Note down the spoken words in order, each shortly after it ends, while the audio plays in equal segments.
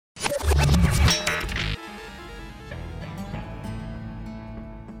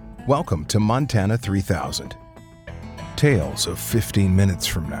Welcome to Montana 3000. Tales of 15 minutes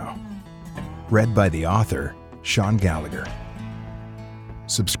from now. Read by the author, Sean Gallagher.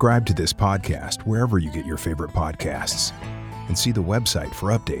 Subscribe to this podcast wherever you get your favorite podcasts, and see the website for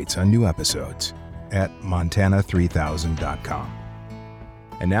updates on new episodes at montana3000.com.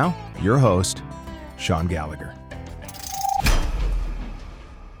 And now, your host, Sean Gallagher.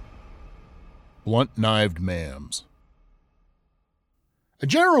 Blunt-knived Mams. A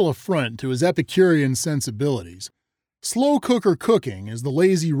general affront to his Epicurean sensibilities, slow cooker cooking is the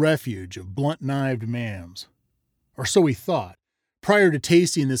lazy refuge of blunt-knived Mams. Or so he thought, prior to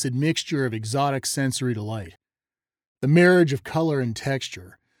tasting this admixture of exotic sensory delight. The marriage of color and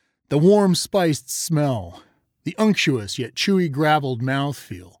texture, the warm spiced smell, the unctuous yet chewy graveled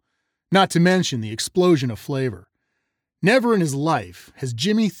mouthfeel, not to mention the explosion of flavor. Never in his life has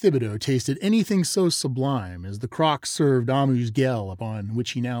Jimmy Thibodeau tasted anything so sublime as the crock-served amuse-gueule upon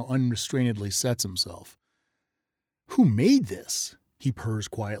which he now unrestrainedly sets himself. "Who made this?" he purrs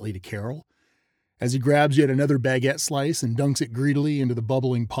quietly to Carol, as he grabs yet another baguette slice and dunks it greedily into the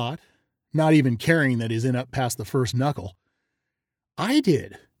bubbling pot, not even caring that he's in up past the first knuckle. "I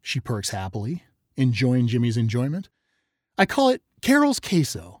did," she perks happily, enjoying Jimmy's enjoyment. "I call it Carol's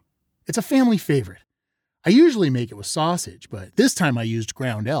Queso. It's a family favorite. I usually make it with sausage, but this time I used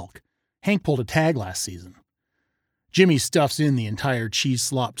ground elk. Hank pulled a tag last season." Jimmy stuffs in the entire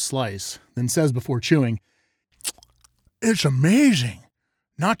cheese-slopped slice, then says before chewing, "It's amazing.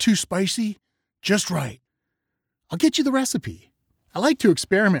 Not too spicy, just right. I'll get you the recipe. I like to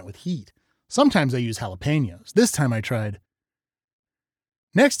experiment with heat. Sometimes I use jalapenos. This time I tried."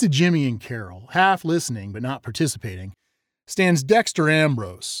 Next to Jimmy and Carol, half listening but not participating, stands Dexter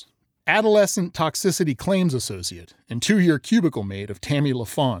Ambrose, adolescent toxicity claims associate and 2-year cubicle mate of Tammy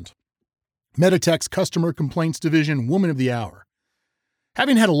LaFont, Meditech's Customer Complaints Division Woman of the Hour.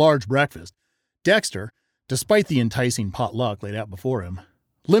 Having had a large breakfast, Dexter, despite the enticing potluck laid out before him,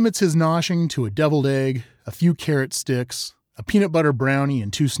 limits his noshing to a deviled egg, a few carrot sticks, a peanut butter brownie,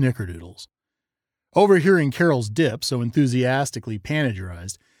 and 2 snickerdoodles. Overhearing Carol's dip so enthusiastically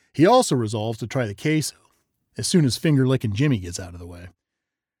panegized, he also resolves to try the queso, as soon as finger-licking Jimmy gets out of the way.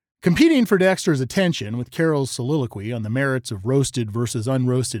 Competing for Dexter's attention with Carol's soliloquy on the merits of roasted versus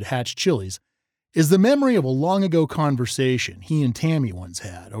unroasted hatch chilies is the memory of a long-ago conversation he and Tammy once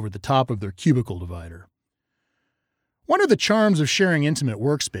had over the top of their cubicle divider. One of the charms of sharing intimate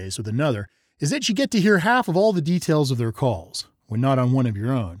workspace with another is that you get to hear half of all the details of their calls, when not on one of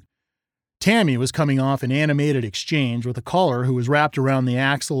your own. Tammy was coming off an animated exchange with a caller who was wrapped around the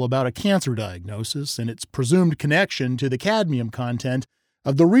axle about a cancer diagnosis and its presumed connection to the cadmium content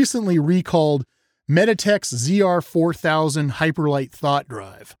of the recently recalled Meditech's ZR4000 Hyperlight Thought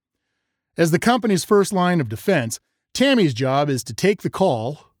Drive. As the company's first line of defense, Tammy's job is to take the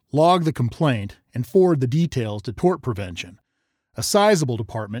call, log the complaint, and forward the details to tort prevention, a sizable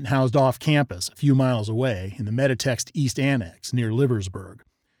department housed off campus a few miles away in the Meditech's East Annex near Liversburg.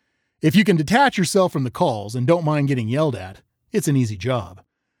 If you can detach yourself from the calls and don't mind getting yelled at, it's an easy job.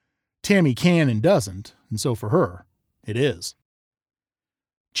 Tammy can and doesn't, and so for her, it is.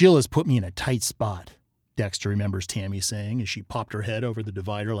 "Jill has put me in a tight spot," Dexter remembers Tammy saying as she popped her head over the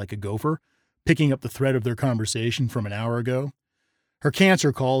divider like a gopher, picking up the thread of their conversation from an hour ago. Her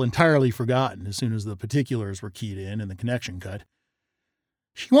cancer call entirely forgotten as soon as the particulars were keyed in and the connection cut.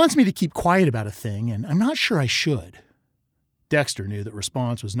 "She wants me to keep quiet about a thing, and I'm not sure I should." Dexter knew that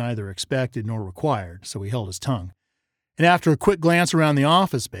response was neither expected nor required, so he held his tongue. And after a quick glance around the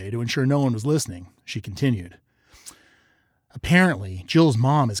office bay to ensure no one was listening, she continued. "Apparently, Jill's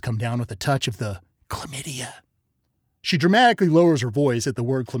mom has come down with a touch of the chlamydia." She dramatically lowers her voice at the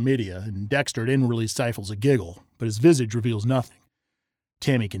word chlamydia, and Dexter inwardly stifles a giggle, but his visage reveals nothing.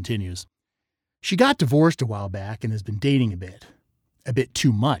 Tammy continues. "She got divorced a while back and has been dating a bit. A bit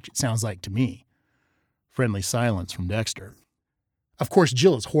too much, it sounds like to me." Friendly silence from Dexter. "Of course,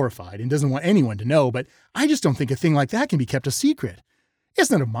 Jill is horrified and doesn't want anyone to know, but I just don't think a thing like that can be kept a secret. It's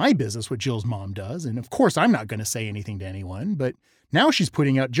none of my business what Jill's mom does, and of course I'm not going to say anything to anyone, but now she's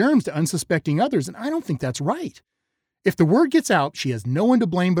putting out germs to unsuspecting others, and I don't think that's right. If the word gets out, she has no one to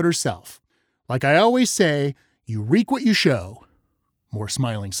blame but herself. Like I always say, you reap what you show." More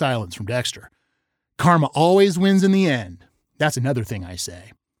smiling silence from Dexter. "Karma always wins in the end. That's another thing I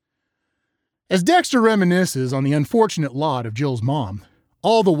say." As Dexter reminisces on the unfortunate lot of Jill's mom,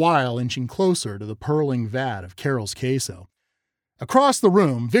 all the while inching closer to the purling vat of Carol's queso, across the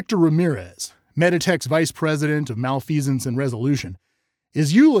room, Victor Ramirez, Meditech's Vice President of Malfeasance and Resolution,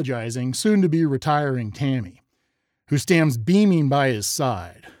 is eulogizing soon-to-be retiring Tammy, who stands beaming by his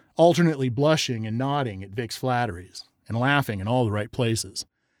side, alternately blushing and nodding at Vic's flatteries, and laughing in all the right places.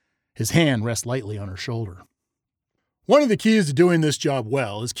 His hand rests lightly on her shoulder. One of the keys to doing this job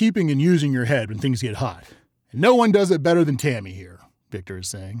well is keeping and using your head when things get hot. And no one does it better than Tammy here, Victor is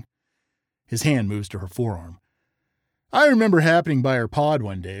saying. His hand moves to her forearm. I remember happening by her pod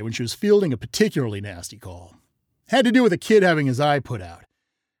one day when she was fielding a particularly nasty call. Had to do with a kid having his eye put out.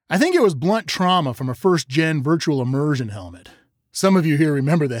 I think it was blunt trauma from a first-gen virtual immersion helmet. Some of you here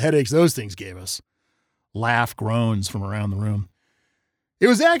remember the headaches those things gave us. Laugh groans from around the room. It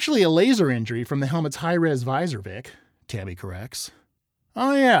was actually a laser injury from the helmet's high-res visor, Vic, Tammy corrects.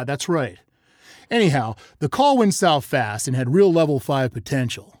 Oh yeah, that's right. Anyhow, the call went south fast and had real level 5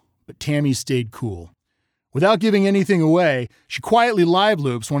 potential, but Tammy stayed cool. Without giving anything away, she quietly live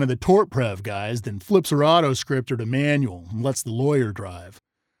loops one of the TortPrev guys, then flips her auto scripter to manual and lets the lawyer drive.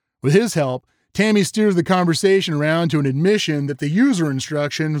 With his help, Tammy steers the conversation around to an admission that the user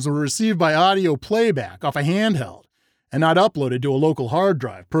instructions were received by audio playback off a handheld and not uploaded to a local hard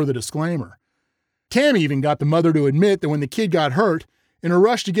drive, per the disclaimer. Tammy even got the mother to admit that when the kid got hurt, in a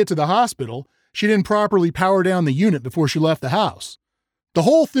rush to get to the hospital, she didn't properly power down the unit before she left the house. The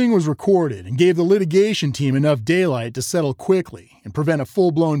whole thing was recorded and gave the litigation team enough daylight to settle quickly and prevent a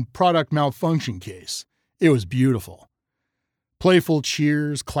full-blown product malfunction case. It was beautiful. Playful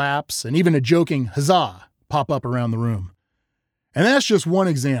cheers, claps, and even a joking huzzah pop up around the room. And that's just one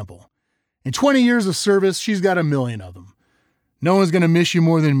example. In 20 years of service, she's got a million of them. No one's going to miss you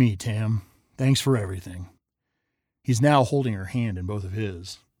more than me, Tam. Thanks for everything. He's now holding her hand in both of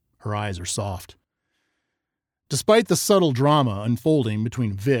his. Her eyes are soft. Despite the subtle drama unfolding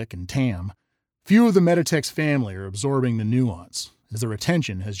between Vic and Tam, few of the Meditech's family are absorbing the nuance, as their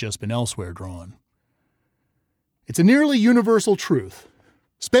attention has just been elsewhere drawn. It's a nearly universal truth.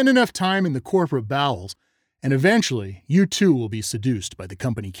 Spend enough time in the corporate bowels, and eventually you too will be seduced by the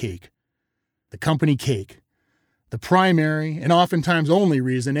company cake. The company cake. The primary and oftentimes only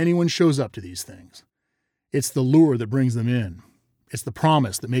reason anyone shows up to these things. It's the lure that brings them in. It's the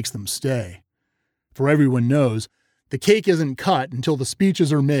promise that makes them stay. For everyone knows, the cake isn't cut until the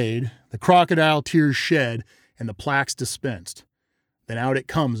speeches are made, the crocodile tears shed, and the plaques dispensed. Then out it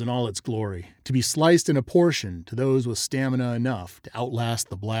comes in all its glory, to be sliced in a portion to those with stamina enough to outlast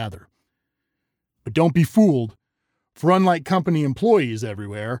the blather. But don't be fooled, for unlike company employees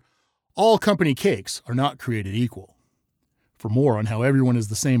everywhere, all company cakes are not created equal. For more on how everyone is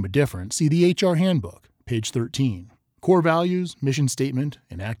the same but different, see the HR Handbook, page 13, Core Values, Mission Statement,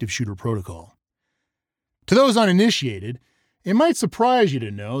 and Active Shooter Protocol. To those uninitiated, it might surprise you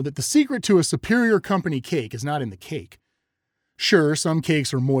to know that the secret to a superior company cake is not in the cake. Sure, some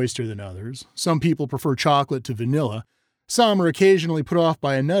cakes are moister than others, some people prefer chocolate to vanilla, some are occasionally put off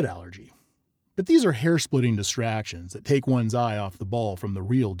by a nut allergy. But these are hair-splitting distractions that take one's eye off the ball from the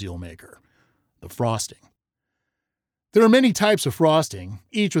real deal-maker, the frosting. There are many types of frosting,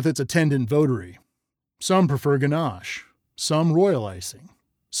 each with its attendant votary. Some prefer ganache, some royal icing,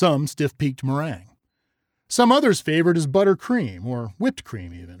 some stiff-peaked meringue. Some others favored is buttercream, or whipped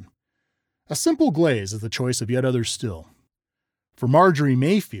cream even. A simple glaze is the choice of yet others still. For Marjorie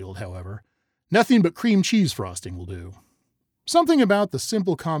Mayfield, however, nothing but cream cheese frosting will do. Something about the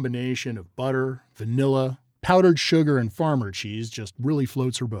simple combination of butter, vanilla, powdered sugar, and farmer cheese just really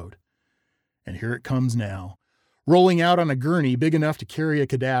floats her boat. And here it comes now, rolling out on a gurney big enough to carry a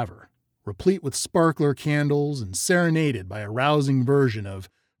cadaver, replete with sparkler candles and serenaded by a rousing version of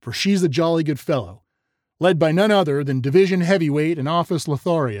For She's a Jolly Good Fellow, led by none other than division heavyweight and office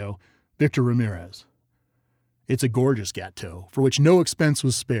Lothario, Victor Ramirez. It's a gorgeous gâteau, for which no expense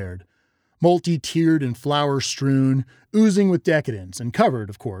was spared, multi-tiered and flower-strewn, oozing with decadence, and covered,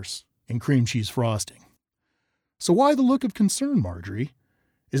 of course, in cream cheese frosting. So why the look of concern, Marjorie?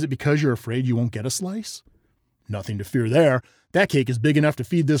 Is it because you're afraid you won't get a slice? Nothing to fear there. That cake is big enough to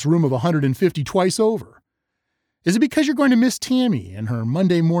feed this room of 150 twice over. Is it because you're going to miss Tammy and her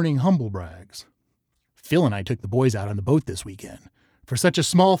Monday morning humble brags? Phil and I took the boys out on the boat this weekend. For such a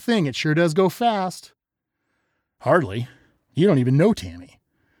small thing, it sure does go fast. Hardly. You don't even know Tammy.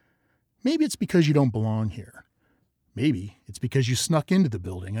 Maybe it's because you don't belong here. Maybe it's because you snuck into the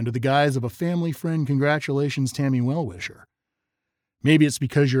building under the guise of a family friend congratulations Tammy well-wisher. Maybe it's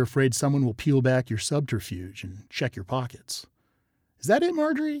because you're afraid someone will peel back your subterfuge and check your pockets. Is that it,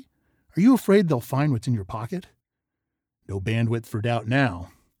 Marjorie? Are you afraid they'll find what's in your pocket? No bandwidth for doubt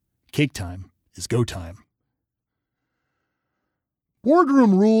now. Cake time is go time.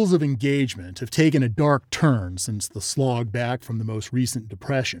 Boardroom rules of engagement have taken a dark turn since the slog back from the most recent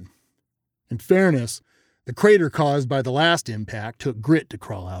depression. In fairness, the crater caused by the last impact took grit to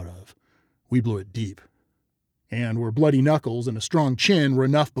crawl out of. We blew it deep. And where bloody knuckles and a strong chin were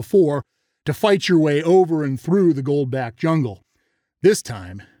enough before to fight your way over and through the gold-backed jungle, this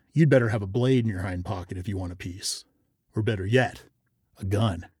time you'd better have a blade in your hind pocket if you want a piece. Or better yet, a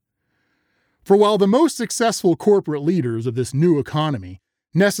gun. For while the most successful corporate leaders of this new economy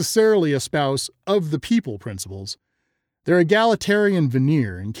necessarily espouse of the people principles, their egalitarian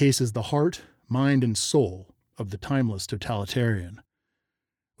veneer encases the heart, mind, and soul of the timeless totalitarian.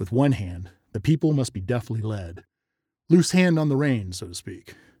 With one hand, the people must be deftly led. Loose hand on the reins, so to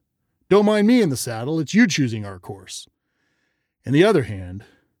speak. Don't mind me in the saddle, it's you choosing our course. In the other hand,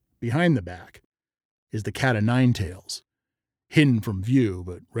 behind the back, is the cat o' nine tails, hidden from view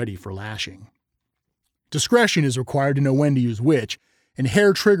but ready for lashing. Discretion is required to know when to use which, and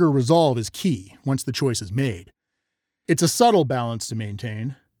hair-trigger resolve is key once the choice is made. It's a subtle balance to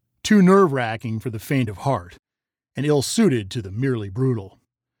maintain, too nerve-wracking for the faint of heart, and ill-suited to the merely brutal.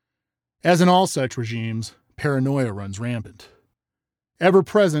 As in all such regimes, paranoia runs rampant. Ever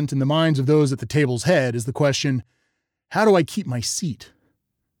present in the minds of those at the table's head is the question, how do I keep my seat?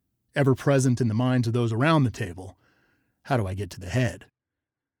 Ever present in the minds of those around the table, how do I get to the head?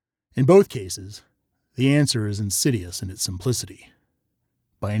 In both cases, the answer is insidious in its simplicity.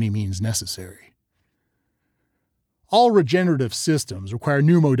 By any means necessary. All regenerative systems require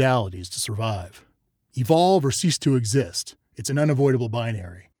new modalities to survive. Evolve or cease to exist. It's an unavoidable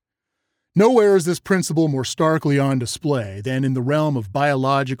binary. Nowhere is this principle more starkly on display than in the realm of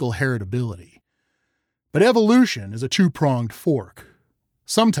biological heritability. But evolution is a two-pronged fork.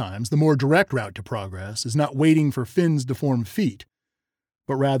 Sometimes the more direct route to progress is not waiting for fins to form feet,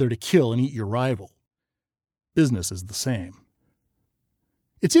 but rather to kill and eat your rival. Business is the same.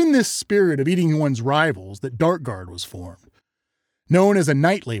 It's in this spirit of eating one's rivals that DarkGuard was formed. Known as a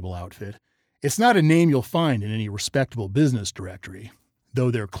night label outfit, it's not a name you'll find in any respectable business directory,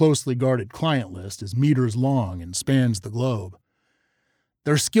 though their closely guarded client list is meters long and spans the globe.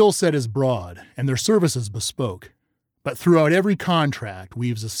 Their skill set is broad and their services bespoke, but throughout every contract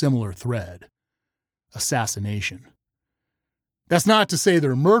weaves a similar thread: assassination. That's not to say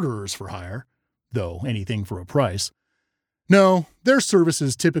they're murderers for hire, though anything for a price. No, their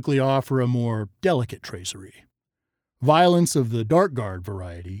services typically offer a more delicate tracery. Violence of the DarkGuard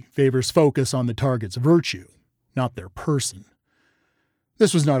variety favors focus on the target's virtue, not their person.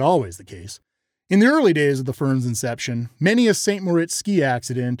 This was not always the case. In the early days of the firm's inception, many a St. Moritz ski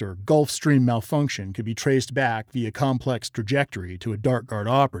accident or Gulf Stream malfunction could be traced back via complex trajectory to a DarkGuard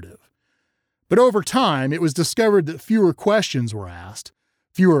operative. But over time, it was discovered that fewer questions were asked,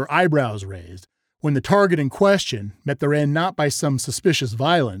 fewer eyebrows raised, when the target in question met their end not by some suspicious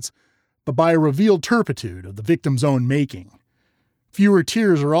violence, but by a revealed turpitude of the victim's own making. Fewer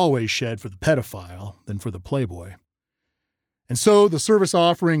tears are always shed for the pedophile than for the playboy. And so the service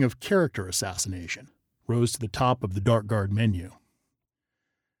offering of character assassination rose to the top of the DarkGuard menu.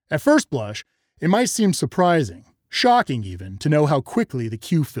 At first blush, it might seem surprising, shocking even, to know how quickly the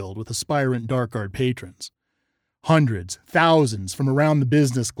queue filled with aspirant DarkGuard patrons. Hundreds, thousands from around the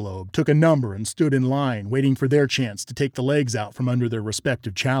business globe took a number and stood in line waiting for their chance to take the legs out from under their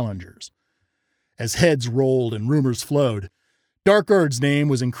respective challengers. As heads rolled and rumors flowed, DarkGuard's name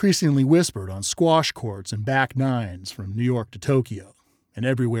was increasingly whispered on squash courts and back nines from New York to Tokyo, and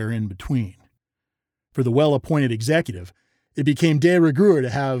everywhere in between. For the well-appointed executive, it became de rigueur to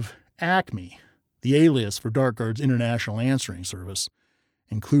have Acme, the alias for DarkGuard's international answering service,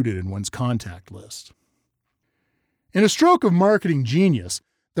 included in one's contact list. In a stroke of marketing genius,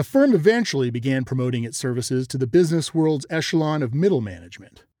 the firm eventually began promoting its services to the business world's echelon of middle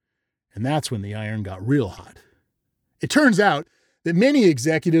management. And that's when the iron got real hot. It turns out that many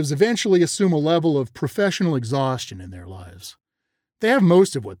executives eventually assume a level of professional exhaustion in their lives. They have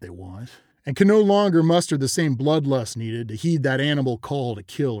most of what they want, and can no longer muster the same bloodlust needed to heed that animal call to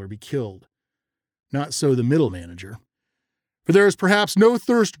kill or be killed. Not so the middle manager. For there is perhaps no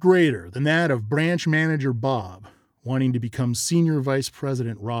thirst greater than that of branch manager Bob, wanting to become Senior Vice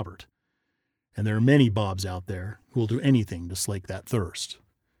President Robert. And there are many Bobs out there who will do anything to slake that thirst.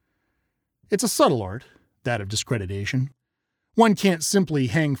 It's a subtle art, that of discreditation. One can't simply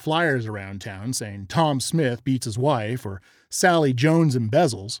hang flyers around town saying Tom Smith beats his wife or Sally Jones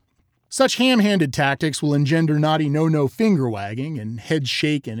embezzles. Such ham-handed tactics will engender naughty no-no finger-wagging and head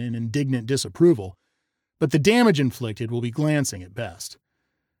shaken in indignant disapproval, but the damage inflicted will be glancing at best.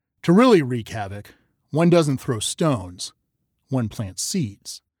 To really wreak havoc, one doesn't throw stones, one plants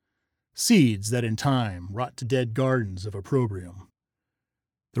seeds. Seeds that in time rot to dead gardens of opprobrium.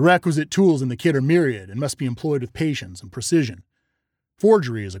 The requisite tools in the kit are myriad and must be employed with patience and precision.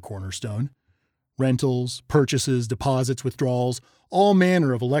 Forgery is a cornerstone. Rentals, purchases, deposits, withdrawals, all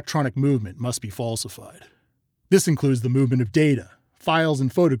manner of electronic movement must be falsified. This includes the movement of data, files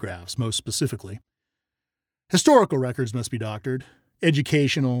and photographs most specifically. Historical records must be doctored,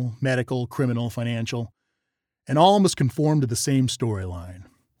 educational, medical, criminal, financial, and all must conform to the same storyline.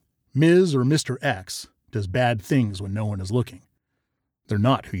 Ms. or Mr. X does bad things when no one is looking. They're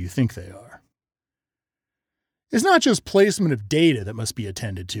not who you think they are. It's not just placement of data that must be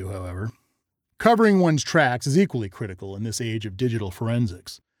attended to, however. Covering one's tracks is equally critical in this age of digital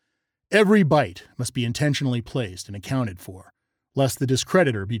forensics. Every byte must be intentionally placed and accounted for, lest the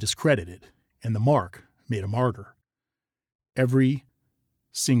discreditor be discredited and the mark made a martyr. Every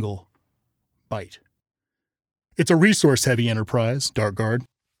single byte. It's a resource-heavy enterprise, DarkGuard,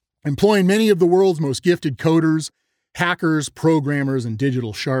 employing many of the world's most gifted coders, hackers, programmers, and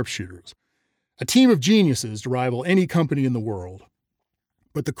digital sharpshooters. A team of geniuses to rival any company in the world.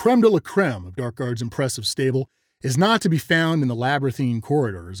 But the creme de la creme of DarkGuard's impressive stable is not to be found in the labyrinthine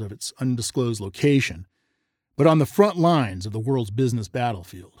corridors of its undisclosed location, but on the front lines of the world's business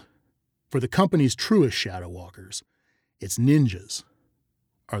battlefield. For the company's truest shadow walkers, its ninjas,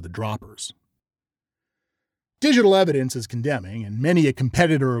 are the droppers. Digital evidence is condemning, and many a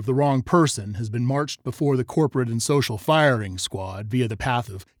competitor of the wrong person has been marched before the corporate and social firing squad via the path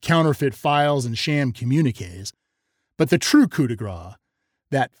of counterfeit files and sham communiques. But the true coup de grace,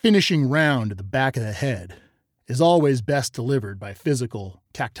 that finishing round at the back of the head, is always best delivered by physical,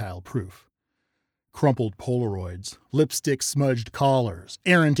 tactile proof. Crumpled Polaroids, lipstick-smudged collars,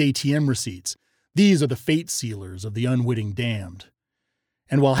 errant ATM receipts, these are the fate sealers of the unwitting damned.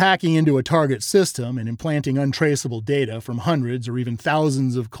 And while hacking into a target system and implanting untraceable data from hundreds or even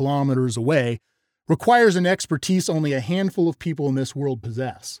thousands of kilometers away requires an expertise only a handful of people in this world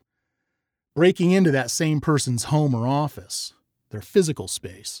possess. Breaking into that same person's home or office, their physical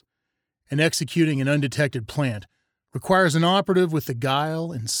space, and executing an undetected plant requires an operative with the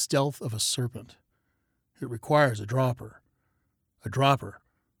guile and stealth of a serpent. It requires a dropper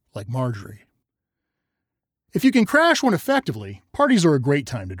like Marjorie. If you can crash one effectively, parties are a great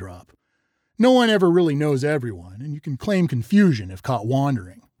time to drop. No one ever really knows everyone, and you can claim confusion if caught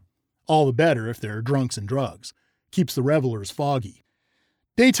wandering. All the better if there are drunks and drugs. Keeps the revelers foggy.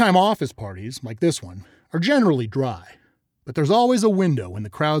 Daytime office parties, like this one, are generally dry, but there's always a window when the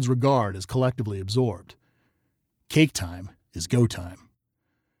crowd's regard is collectively absorbed. Cake time is go time.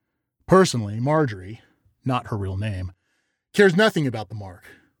 Personally, Marjorie, not her real name, cares nothing about the mark.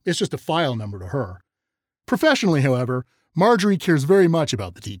 It's just a file number to her. Professionally, however, Marjorie cares very much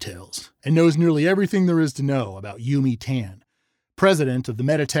about the details and knows nearly everything there is to know about Yumi Tan, president of the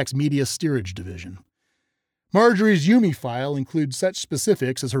Meditex Media Steerage Division. Marjorie's Yumi file includes such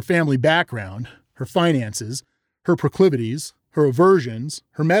specifics as her family background, her finances, her proclivities, her aversions,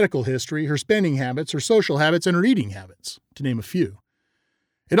 her medical history, her spending habits, her social habits, and her eating habits, to name a few.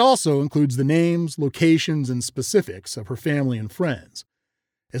 It also includes the names, locations, and specifics of her family and friends,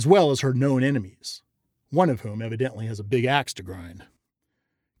 as well as her known enemies, one of whom evidently has a big axe to grind.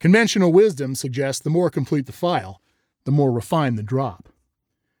 Conventional wisdom suggests the more complete the file, the more refined the drop.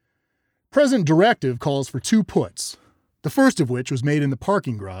 Present directive calls for 2 puts, the first of which was made in the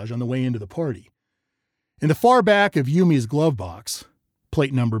parking garage on the way into the party. In the far back of Yumi's glove box,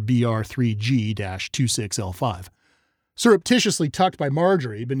 plate number BR3G-26L5, surreptitiously tucked by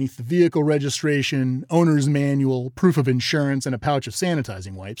Marjorie beneath the vehicle registration, owner's manual, proof of insurance, and a pouch of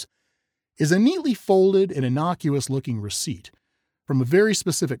sanitizing wipes, is a neatly folded and innocuous-looking receipt from a very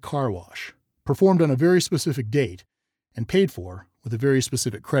specific car wash, performed on a very specific date, and paid for with a very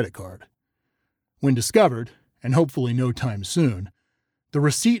specific credit card. When discovered, and hopefully no time soon, the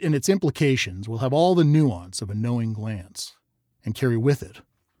receipt and its implications will have all the nuance of a knowing glance, and carry with it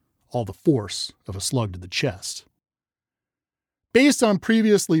all the force of a slug to the chest. Based on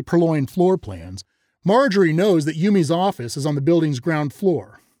previously purloined floor plans, Marjorie knows that Yumi's office is on the building's ground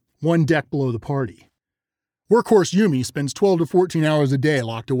floor, 1 deck below the party. Workhorse Yumi spends 12 to 14 hours a day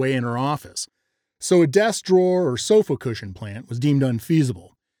locked away in her office, so a desk drawer or sofa cushion plant was deemed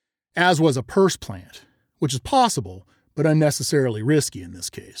unfeasible, as was a purse plant, which is possible but unnecessarily risky in this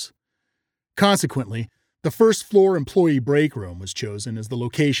case. Consequently, the first floor employee break room was chosen as the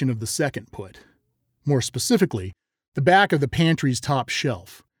location of the second put. More specifically, the back of the pantry's top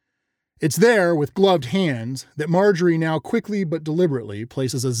shelf. It's there, with gloved hands, that Marjorie now quickly but deliberately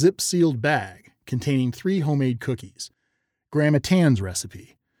places a zip-sealed bag containing 3 homemade cookies, Grandma Tan's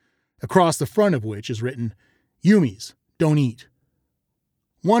recipe, across the front of which is written, "Yumi's, don't eat."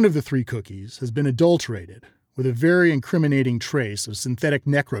 One of the 3 cookies has been adulterated with a very incriminating trace of synthetic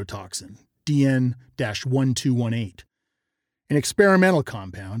necrotoxin, DN-1218, an experimental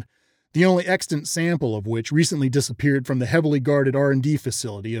compound, the only extant sample of which recently disappeared from the heavily guarded R&D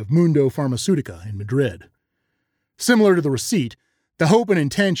facility of Mundo Pharmaceutica in Madrid. Similar to the receipt, the hope and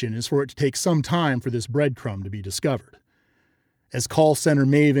intention is for it to take some time for this breadcrumb to be discovered. As call center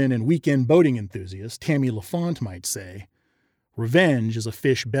maven and weekend boating enthusiast Tammy LaFont might say, revenge is a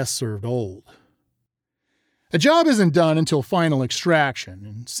fish best served old. A job isn't done until final extraction,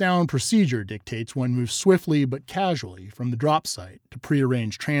 and sound procedure dictates one moves swiftly but casually from the drop site to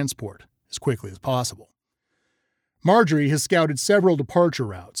prearranged transport as quickly as possible. Marjorie has scouted several departure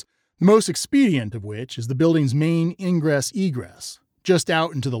routes, the most expedient of which is the building's main ingress-egress, just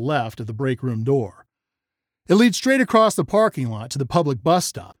out and to the left of the break room door. It leads straight across the parking lot to the public bus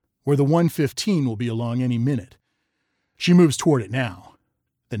stop, where the 115 will be along any minute. She moves toward it now,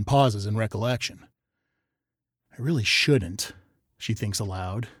 then pauses in recollection. I really shouldn't, she thinks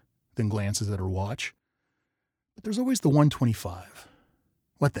aloud, then glances at her watch. But there's always the 125.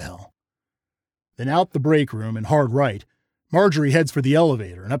 What the hell? Then out the break room and hard right, Marjorie heads for the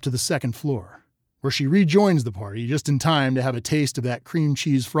elevator and up to the second floor, where she rejoins the party just in time to have a taste of that cream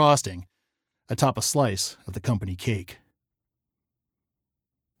cheese frosting atop a slice of the company cake.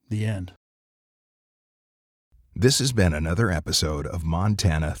 The end. This has been another episode of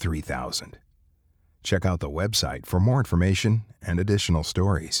Montana 3000. Check out the website for more information and additional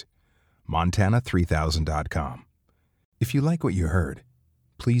stories. Montana3000.com. If you like what you heard,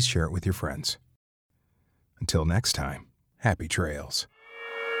 please share it with your friends. Until next time, happy trails.